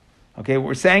tevel. Okay, what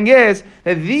we're saying is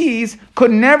that these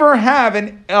could never have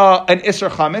an isser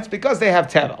chametz because they have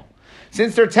tevel.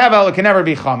 Since they're tevel, it can never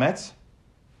be chametz.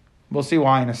 We'll see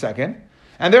why in a second.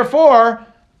 And therefore,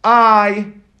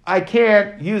 I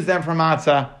can't use them for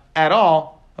matzah at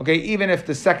all. Okay, even if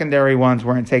the secondary ones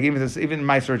weren't taken, even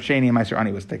Meiser Sheni and Meiser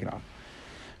Ani was taken off.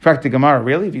 In fact, the Gemara,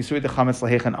 really? If you see the chametz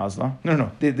lahechan azla? No.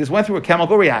 This went through a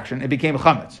chemical reaction. It became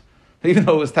chametz, even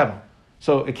though it was tevel.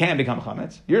 So it can become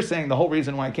chametz. You're saying the whole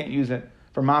reason why I can't use it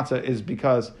for matzah is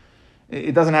because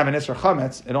it doesn't have an isser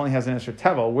chametz. It only has an isser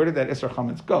tevel. Where did that isser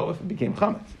chametz go if it became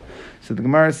chametz? So the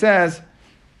Gemara says,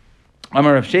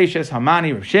 Amar Rav Sheshes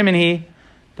Hamani Rav Shimon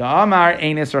the Amar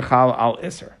ein isser chal al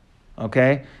isser.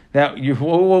 Okay. Now,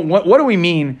 what do we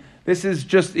mean This is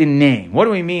just in name. What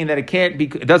do we mean that it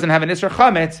doesn't have an Isser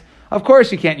Chametz? Of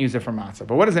course you can't use it for matzah.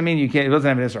 But what does it mean it doesn't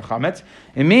have an Isser Chametz?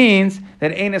 It means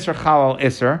that Ein Isser Chalal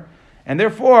Isser, and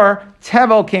therefore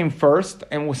Tevel came first,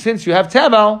 and since you have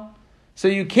Tevel, so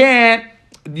you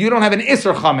don't have an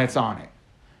Isser Chametz on it.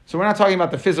 So we're not talking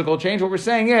about the physical change. What we're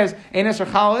saying is Ein Isser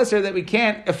Chalal Isser, that we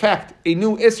can't affect a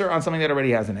new Isser on something that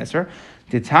already has an Isser.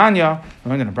 Titania, we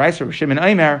learned in a Brayser, Rishim and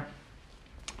Eimer,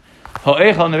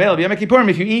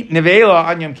 if you eat nevela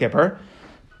on Yom Kippur,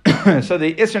 so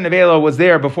the Isser nevela was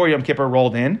there before Yom Kippur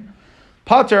rolled in,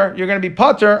 Pater, you're going to be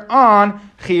Pater on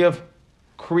Chiyuv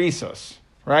Krisos,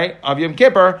 right, of Yom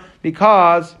Kippur,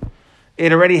 because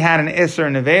it already had an Isser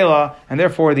nevela, and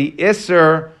therefore the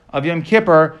Isser of Yom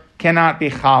Kippur cannot be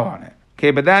Chal on it.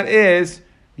 Okay, but that is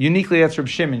uniquely, that's Reb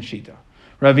Shimon Shita.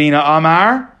 Ravina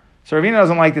Amar, so Ravina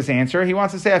doesn't like this answer. He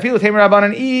wants to say, I feel Tamer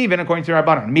Rabbanan, even according to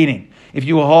Rabbanan. Meaning, if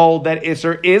you hold that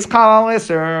Isser is Chalal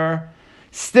Isser,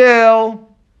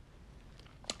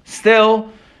 still,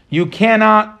 you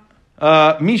cannot,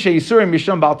 Misha Yisurim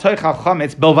Mishum Bal Toichal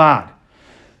Chametz Belvad.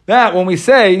 That, when we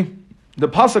say, the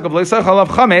pasuk of Leisach Halav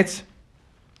Chametz,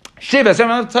 Shiva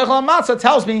Toichal Matzah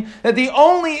tells me that the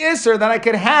only Isser that I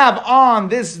could have on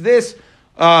this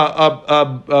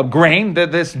grain,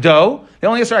 this dough, the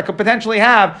only Isser I could potentially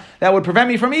have that would prevent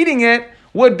me from eating it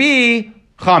would be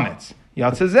Chametz.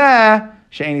 Yatzazeh,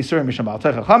 She'en Yisurim Mishum Bal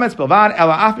Toichal Chametz Belvad,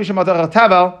 Ela Af Mishum Bal Toichal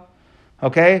Tevel.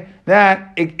 Okay,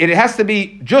 that it has to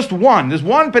be just one. There's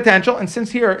one potential, and since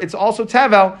here it's also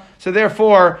Tevel, so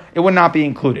therefore it would not be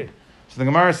included. So the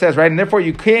Gemara says, right, and therefore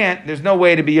you can't, there's no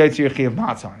way to be Yotzei Chi of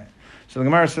Matzah on it. So the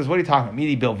Gemara says, what are you talking about?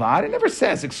 Midi Bilvad? It never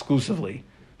says exclusively.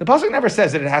 The pasuk never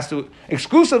says that it has to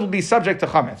exclusively be subject to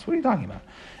Chametz. What are you talking about?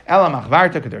 Ela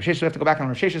Machvarta Kedar Sheshes. We have to go back on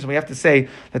Rosh Hashanah, and we have to say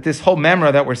that this whole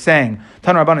memra that we're saying,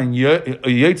 Tan Rabbanan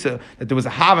Yotzei, that there was a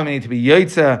Hava meaning to be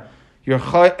Yotzei, your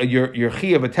chi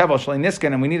of a tevel shalei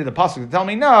niskan, and we needed the pasuk to tell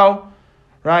me no,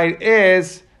 right?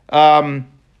 Is that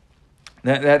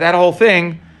whole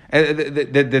thing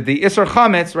the Isser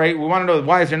Chametz, right? We want to know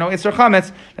why is there no Isser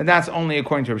Chametz, and that's only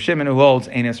according to Reb Shimon, who holds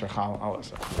ein Isser Chalal.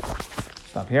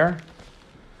 Stop here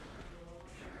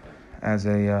as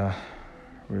a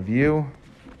review.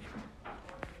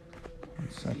 1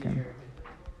 second.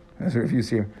 As a review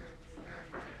here.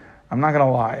 I'm not going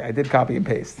to lie. I did copy and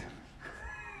paste.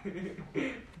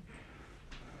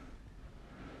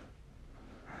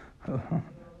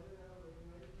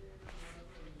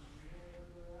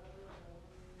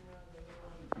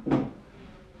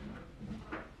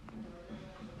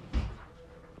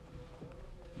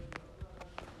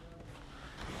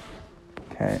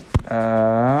 Okay.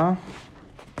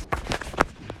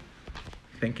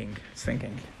 Thinking. It's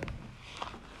thinking.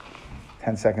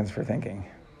 10 seconds for thinking.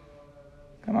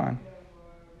 Come on.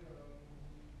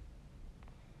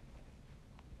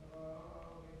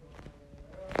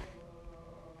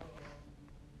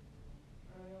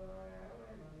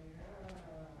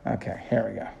 Okay, here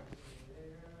we go.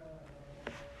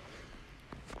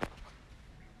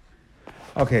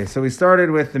 Okay, so we started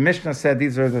with the Mishnah said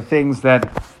these are the things that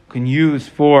you can use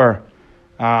for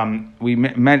you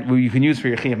can use for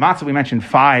your chiyuv matzah. We mentioned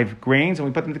 5 grains, and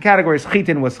we put them into categories.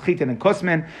 Chitin was chitin and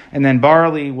kusmin, and then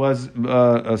barley was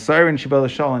sairin, shibel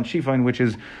shol, and shifon, which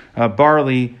is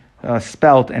barley,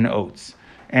 spelt, and oats.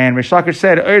 And Rish Lakish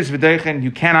said, Erz v'deichen you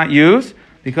cannot use,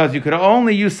 because you could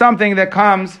only use something that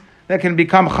can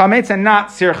become chametz and not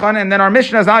sirchan. And then our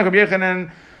Mishnah is not Rabbi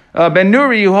Yochanan Ben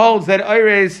Nuri, who holds that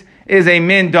Eirez is a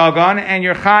min dagon, and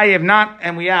you're chayiv not,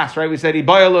 and we asked, right? We said,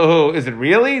 Ibayalahu, is it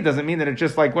really? Does it mean that it's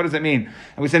just like, what does it mean?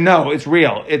 And we said, no, it's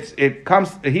real.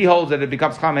 He holds that it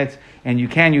becomes chametz, and you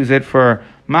can use it for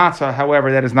matzah.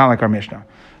 However, that is not like our Mishnah.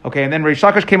 Okay, and then Rish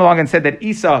Lakish came along and said that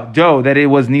Isa dough, that it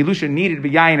was nilusha needed to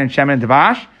be yayin and shemen and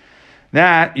devash,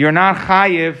 that you're not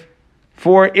chayiv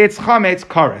for its chametz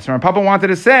kares. And our Papa wanted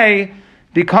to say,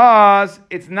 because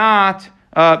it's not,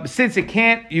 since you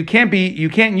can't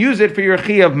use it for your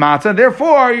chiyuv matzah,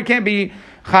 therefore you can't be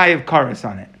chayiv kares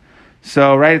on it.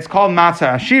 So, right, it's called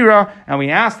matzah ashira, and we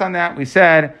asked on that, we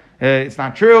said, it's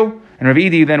not true. And Rav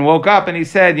Idi then woke up and he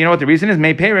said, you know what the reason is?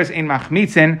 Mei peres ein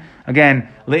machmitzin. Again,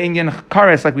 le'inyan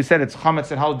kares, like we said, it's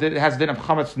chametz, it has din of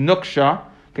chametz nuksha.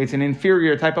 Okay, it's an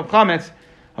inferior type of chametz.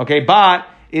 Okay, but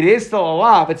it is still a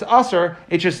lav, it's usher,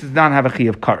 it just does not have a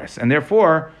chiyuv kares. And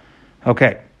therefore,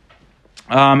 okay.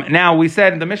 Now, we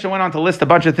said, the Mishnah went on to list a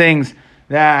bunch of things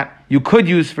that you could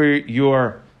use for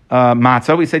your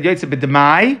matzah. We said, Yotzei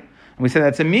b'demai, and we said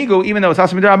that's a migu, even though it's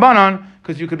also midrabanan,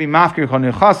 because you could be mafkir kol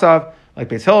nechasav, like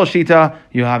Beis Hillel Shita,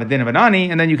 you have a din of an ani,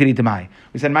 and then you could eat demai.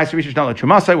 We said, Ma'aser Rishon Sh'nal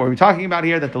Trumasai, what are we talking about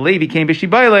here? That the Levi came b'shi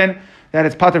bailin, that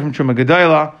it's pater from Truma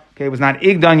Gedola. Okay, it was not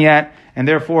igdon yet, and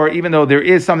therefore, even though there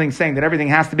is something saying that everything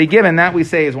has to be given, that we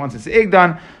say is once it's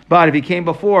igdon. But if he came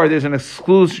before, there's an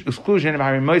exclusion of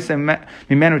that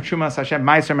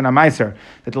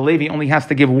the Levi only has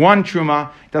to give one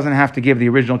truma, doesn't have to give the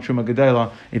original truma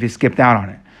gedola if he skipped out on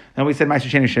it. Then we said Meiser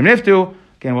Sheni Shem Niftu.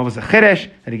 Again, what was the chiddush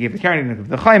that he gave the carrying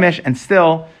the chaimish, and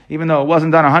still, even though it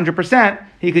wasn't done 100%,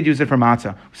 he could use it for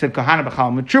matzah. We said kahana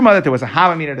b'chal truma that there was a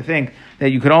havamina to think that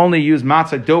you could only use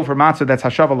matzah dough for matzah that's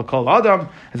hashava l'kol adam,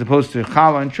 as opposed to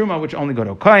challah and truma which only go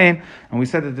to kohen. And we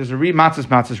said that there's a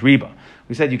matzah's riba.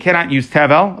 We said you cannot use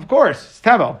tevel. Of course, it's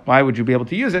tevel. Why would you be able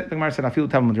to use it? The Gemara said afilu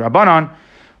tevel midrabanan.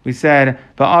 We said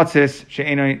ba'atzis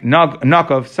she'enoi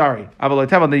nakov. Sorry, avaloi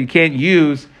tevel, that you can't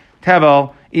use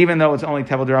tevel even though it's only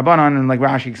tevel d'Rabbanan, and like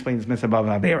Rashi explains misabav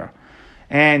avera.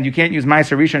 And you can't use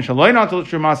ma'aser rishon shaloi natul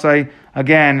trumasai.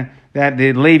 Again, that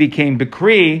the Levi came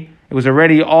bikri, it was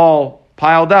already all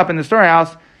piled up in the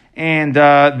storehouse, and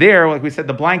there, like we said,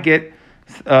 the blanket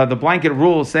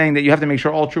rule saying that you have to make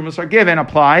sure all trumas are given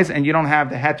applies, and you don't have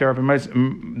the heter of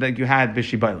that you had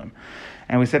b'shibailim.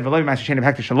 And we said v'levi ma'aser shein of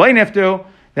hektish shaloi niftu,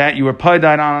 that you were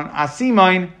paidan on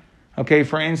asimain. Okay,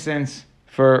 for instance,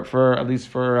 for at least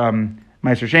for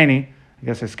Meiser Sheni, I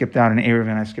guess I skipped out an Erev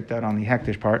and I skipped out on the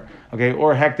Hektish part. Okay,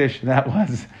 or Hektish, that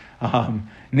was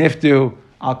Niftu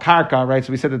al Karka, right? So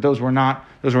we said that those were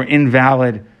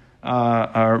invalid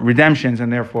redemptions,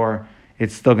 and therefore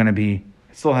it still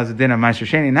has a din of Meiser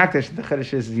Sheni and Hektish. The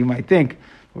Chiddush is, you might think,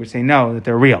 but we say no, that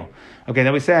they're real. Okay,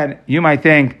 then we said, you might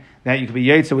think that you could be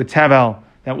Yetzer with Tevel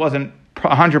that wasn't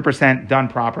 100% done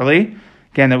properly.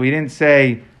 Again, that we didn't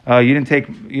say, you didn't take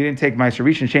Meiser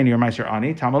Rishon Sheni or Meiser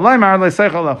Ani. Tamalai Mar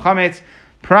leSeichel of Chametz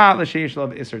Prat l'Sheish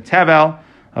of Iser Tevel.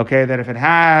 Okay, that if it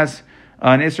has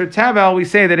an Iser Tevel, we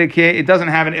say that it doesn't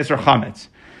have an Iser Chametz.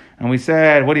 And we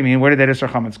said, what do you mean? Where did that Iser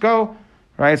Chametz go?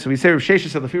 Right. So we say Rav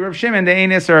Sheshes of the Rav Shimon the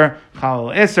Ein Iser Chal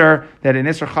Iser, that an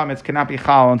Iser Chametz cannot be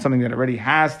Chal on something that already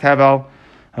has Tevel.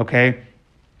 Okay,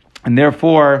 and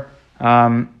therefore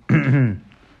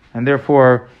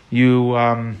you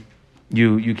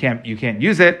can't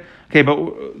use it. Okay,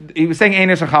 but he was saying Ein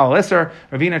Iser Chal Iser.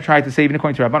 Ravina tried to say, even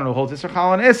according to Rabbanan who holds Iser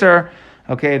Chal and Iser,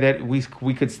 okay, that we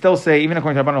could still say, even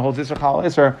according to Rabbanan who holds Iser Chal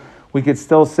Iser, we could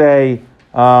still say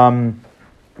that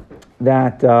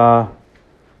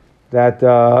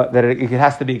it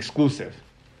has to be exclusive.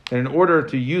 That in order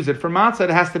to use it for matzah, it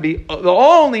has to be the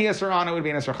only Iser on it would be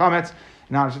an Iser Chametz.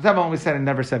 Now, we said it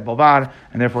never said Balbad,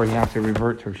 and therefore you have to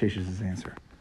revert to Rav Shesh's answer.